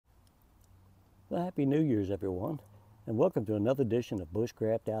Well, Happy New Year's, everyone, and welcome to another edition of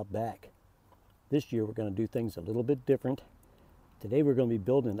Bushcraft Out Back. This year we're going to do things a little bit different. Today we're going to be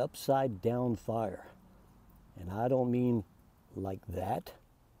building an upside down fire. And I don't mean like that.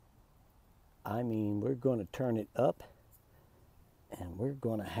 I mean we're going to turn it up and we're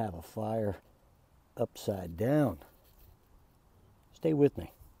going to have a fire upside down. Stay with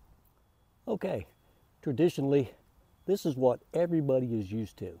me. Okay, traditionally, this is what everybody is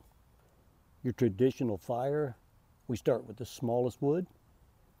used to. Your traditional fire, we start with the smallest wood,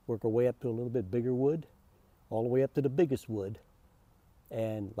 work our way up to a little bit bigger wood, all the way up to the biggest wood,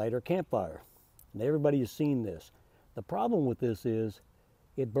 and light our campfire. And everybody has seen this. The problem with this is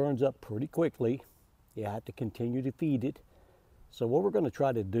it burns up pretty quickly. You have to continue to feed it. So what we're going to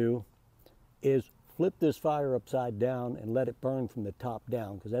try to do is flip this fire upside down and let it burn from the top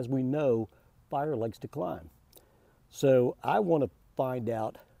down, because as we know, fire likes to climb. So I want to find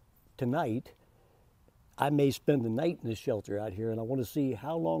out tonight. I may spend the night in this shelter out here, and I want to see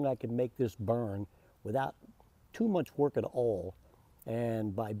how long I can make this burn without too much work at all.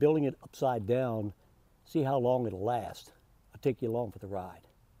 And by building it upside down, see how long it'll last. I'll take you along for the ride.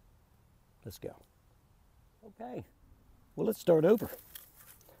 Let's go. Okay, well, let's start over.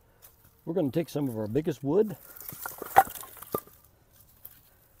 We're going to take some of our biggest wood.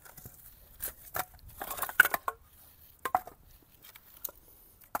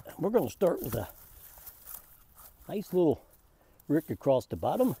 We're going to start with a nice little rick across the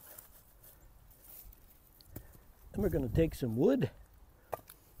bottom. Then we're going to take some wood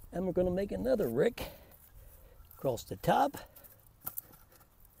and we're going to make another rick across the top.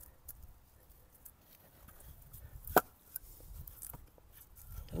 I'm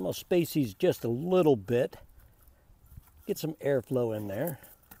going to space these just a little bit, get some airflow in there.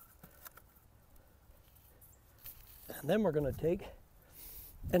 And then we're going to take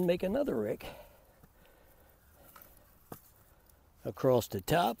and make another rick across the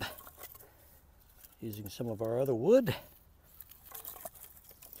top using some of our other wood.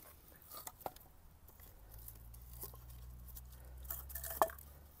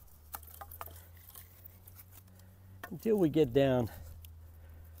 Until we get down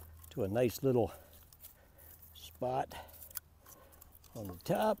to a nice little spot on the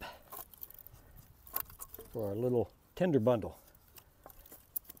top for our little tinder bundle.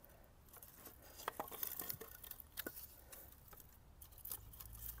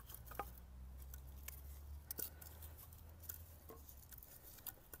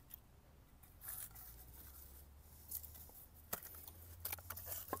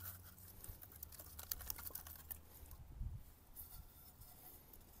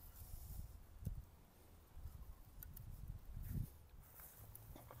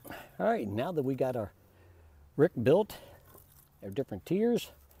 All right, now that we got our rick built, our different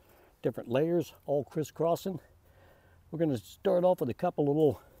tiers, different layers, all crisscrossing, we're going to start off with a couple of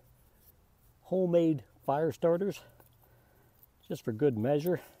little homemade fire starters, just for good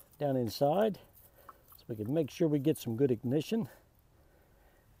measure, down inside, so we can make sure we get some good ignition.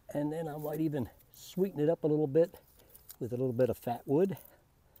 And then I might even sweeten it up a little bit with a little bit of fat wood.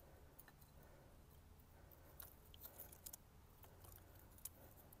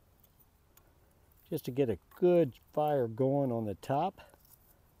 Just to get a good fire going on the top.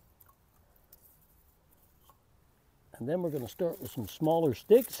 And then we're going to start with some smaller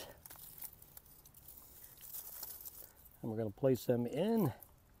sticks. And we're going to place them in.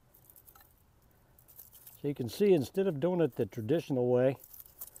 So you can see, instead of doing it the traditional way,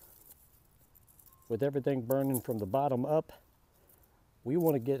 with everything burning from the bottom up, we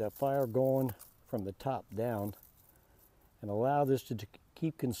want to get a fire going from the top down and allow this to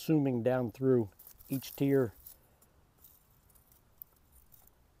keep consuming down through each tier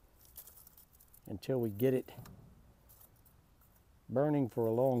until we get it burning for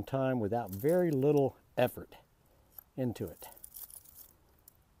a long time without very little effort into it.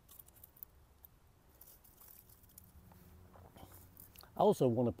 I also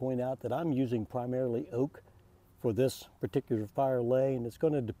want to point out that I'm using primarily oak for this particular fire lay, and it's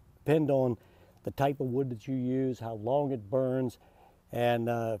going to depend on the type of wood that you use, how long it burns. And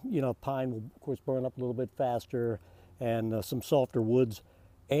you know, pine will of course burn up a little bit faster, and some softer woods.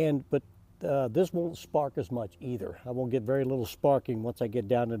 But this won't spark as much either. I won't get very little sparking once I get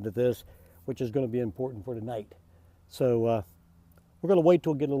down into this, which is going to be important for tonight. So we're going to wait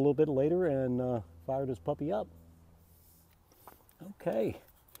till we get a little bit later and fire this puppy up. Okay,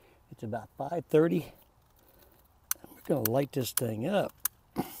 it's about 5:30. We're going to light this thing up.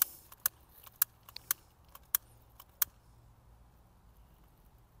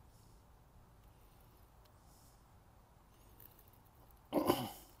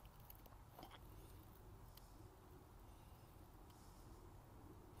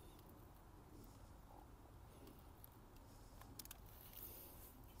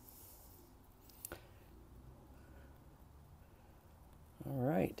 All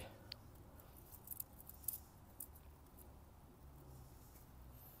right.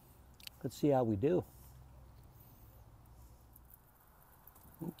 Let's see how we do.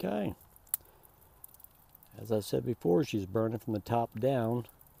 Okay. As I said before, she's burning from the top down.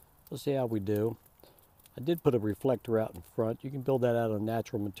 Let's see how we do. I did put a reflector out in front. You can build that out of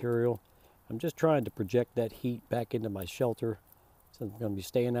natural material. I'm just trying to project that heat back into my shelter, since I'm going to be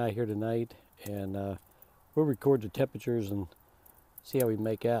staying out here tonight, and we'll record the temperatures and see how we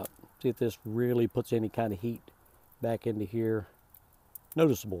make out. See if this really puts any kind of heat back into here.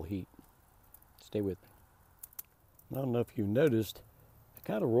 Noticeable heat. Stay with me. I don't know if you noticed, I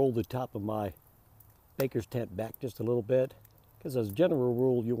kind of rolled the top of my baker's tent back just a little bit, because as a general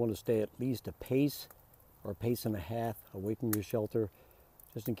rule, you want to stay at least a pace or a pace and a half away from your shelter,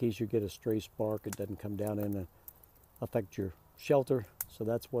 just in case you get a stray spark, it doesn't come down in and affect your shelter. So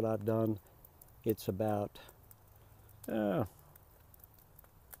that's what I've done. It's about good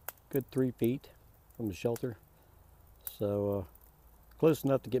 3 feet from the shelter. So close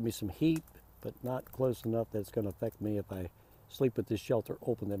enough to get me some heat, but not close enough that it's going to affect me if I sleep with this shelter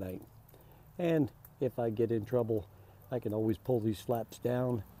open tonight. And if I get in trouble, I can always pull these flaps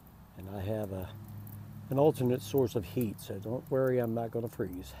down, and I have an alternate source of heat, so don't worry, I'm not going to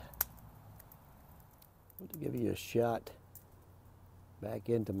freeze. To give you a shot back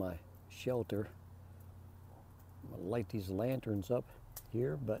into my shelter, I'm going to light these lanterns up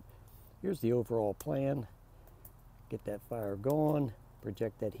here, but here's the overall plan. Get that fire going,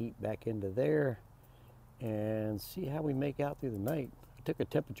 project that heat back into there, and see how we make out through the night. I took a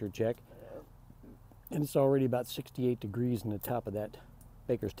temperature check, and it's already about 68 degrees in the top of that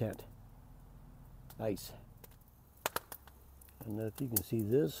baker's tent. Nice. And if you can see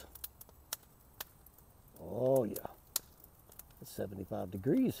this, oh yeah, it's 75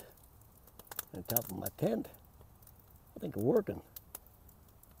 degrees on the top of my tent. I think we're working.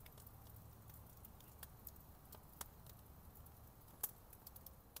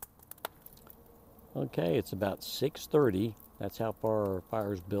 Okay, it's about 6:30. That's how far our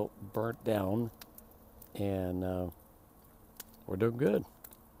fire's burnt down, and we're doing good.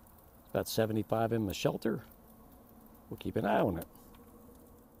 It's about 75 in my shelter. We'll keep an eye on it.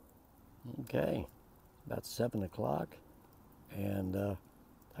 Okay, about 7 o'clock, and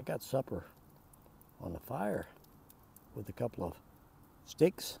I got supper on the fire with a couple of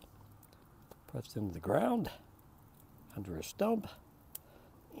sticks pressed into the ground under a stump,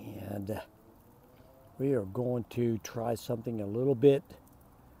 and we are going to try something a little bit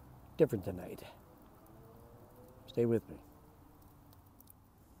different tonight. Stay with me.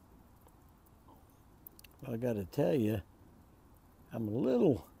 I got to tell you, I'm a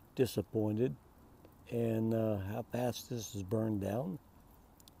little disappointed in how fast this is burned down.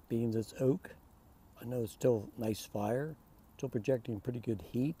 Being it's oak, I know it's still nice fire, still projecting pretty good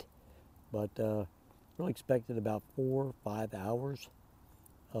heat, but really expected about 4 or 5 hours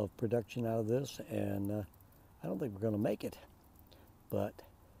of production out of this, and I don't think we're going to make it. But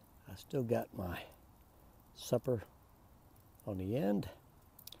I still got my supper on the end,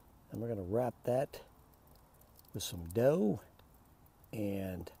 and we're going to wrap that with some dough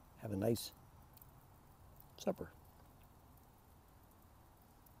and have a nice supper.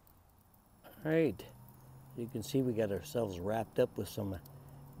 All right, you can see we got ourselves wrapped up with some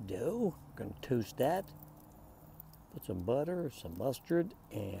dough. We're going to toast that, put some butter, some mustard,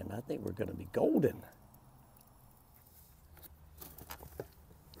 and I think we're going to be golden.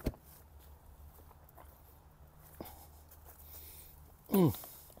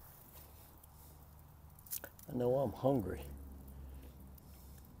 I know I'm hungry.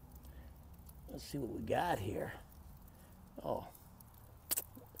 Let's see what we got here. Oh,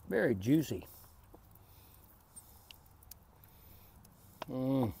 very juicy.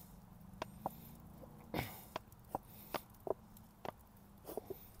 Mmm.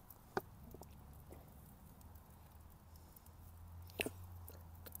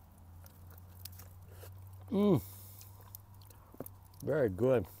 Mmm. Very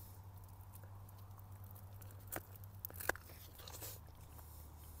good.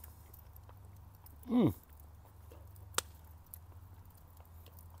 Mmm.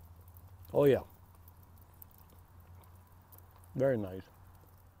 Oh yeah. Very nice.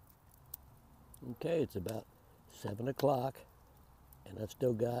 Okay, it's about 7 o'clock, and I've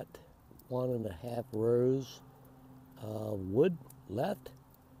still got 1.5 rows of wood left,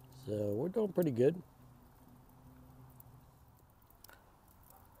 so we're doing pretty good.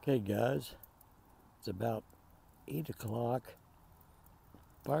 Okay guys, it's about 8 o'clock.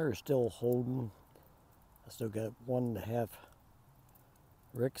 Fire is still holding. I still got 1.5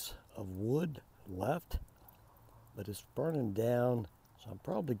 ricks of wood left, but it's burning down So I'm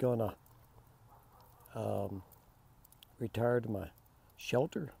probably gonna retire to my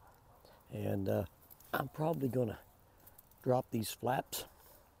shelter, and I'm probably gonna drop these flaps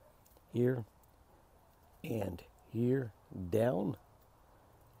here and here down,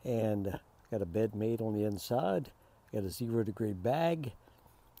 and got a bed made on the inside, got a 0-degree bag.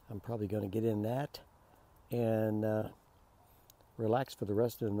 I'm probably going to get in that and relax for the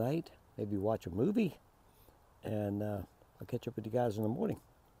rest of the night, maybe watch a movie, and I'll catch up with you guys in the morning.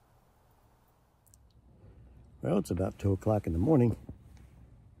 Well, it's about 2 o'clock in the morning.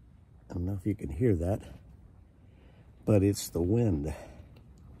 I don't know if you can hear that, but it's the wind.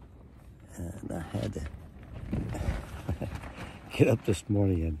 And I had to get up this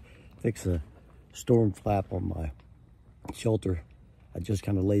morning and fix a storm flap on my shelter. I just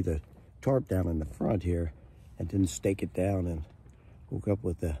kind of laid the tarp down in the front here and didn't stake it down, and woke up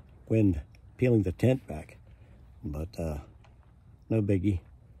with the wind peeling the tent back. But no biggie.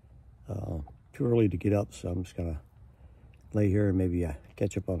 Too early to get up, so I'm just gonna lay here and maybe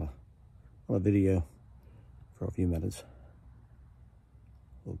catch up on a video for a few minutes.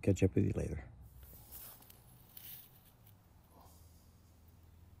 We'll catch up with you later.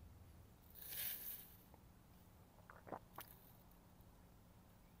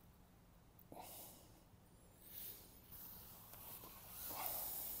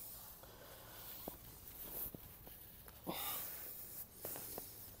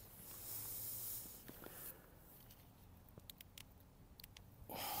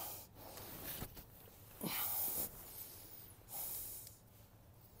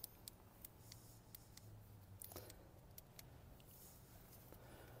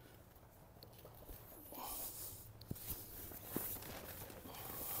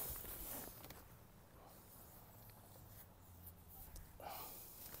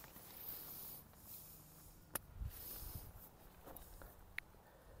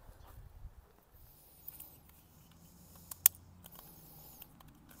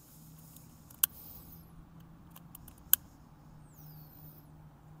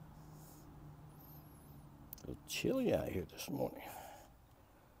 A little chilly out here this morning.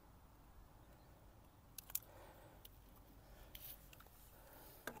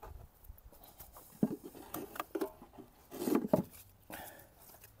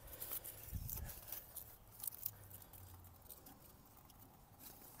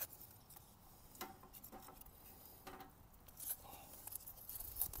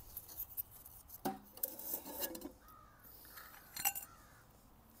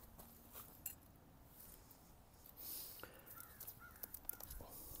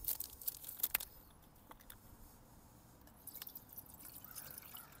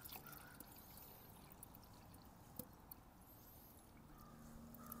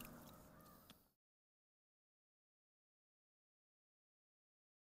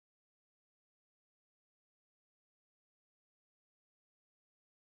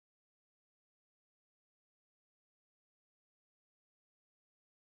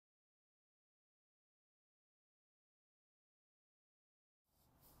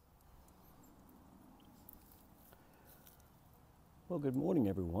 Well, good morning,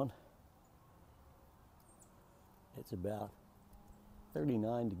 everyone. It's about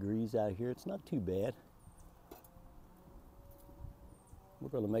 39 degrees out here. It's not too bad. We're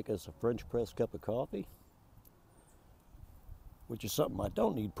going to make us a French press cup of coffee, which is something I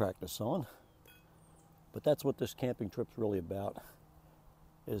don't need practice on. But that's what this camping trip's really about,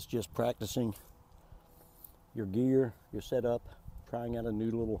 is just practicing your gear, your setup, trying out a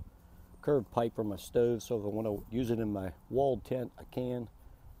new little curved pipe for my stove, so if I want to use it in my walled tent, I can.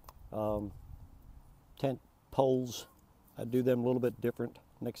 Tent poles, I do them a little bit different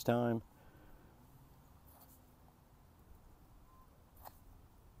next time.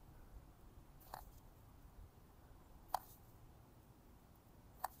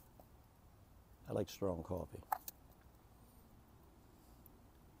 I like strong coffee.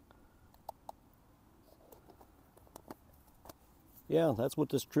 Yeah, that's what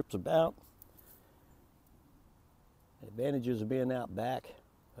this trip's about. The advantages of being out back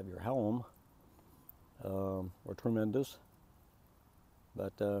of your home are tremendous,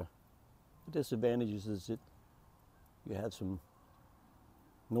 but the disadvantages is that you have some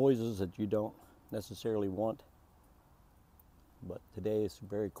noises that you don't necessarily want. But today it's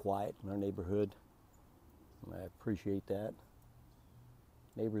very quiet in our neighborhood, and I appreciate that.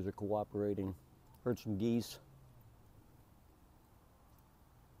 Neighbors are cooperating. Heard some geese.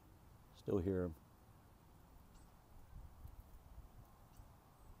 Still hear them.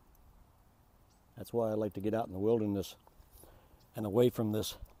 That's why I like to get out in the wilderness and away from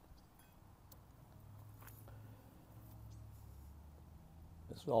this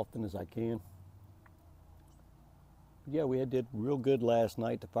as often as I can. But yeah, we did real good last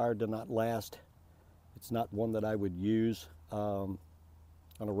night. The fire did not last. It's not one that I would use on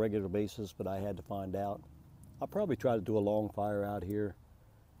a regular basis, but I had to find out. I'll probably try to do a long fire out here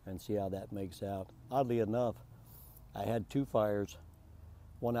and see how that makes out. Oddly enough, I had two fires,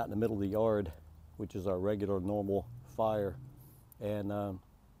 one out in the middle of the yard, which is our regular normal fire, and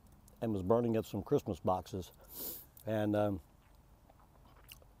was burning up some Christmas boxes. And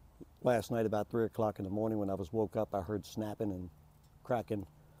last night about 3 o'clock in the morning when I was woke up, I heard snapping and cracking,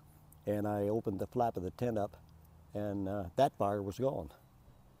 and I opened the flap of the tent up, and that fire was gone.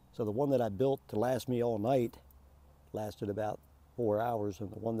 So the one that I built to last me all night lasted about 4 hours, and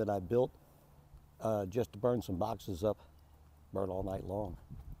the one that I built just to burn some boxes up burned all night long.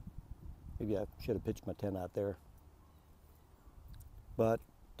 Maybe I should have pitched my tent out there. But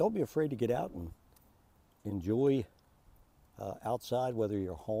don't be afraid to get out and enjoy outside, whether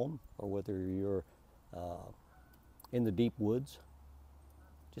you're home or whether you're in the deep woods.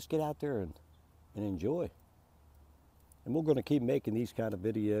 Just get out there and enjoy. And we're going to keep making these kind of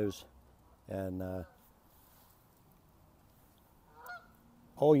videos and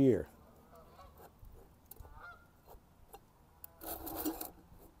all year.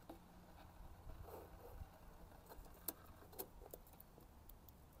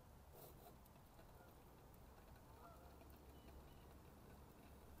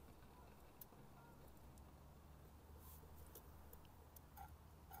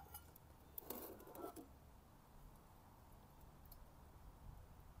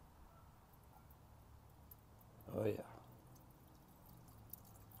 Oh yeah.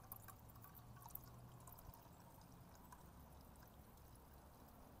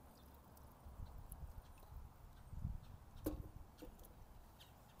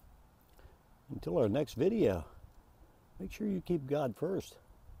 Until our next video, make sure you keep God first.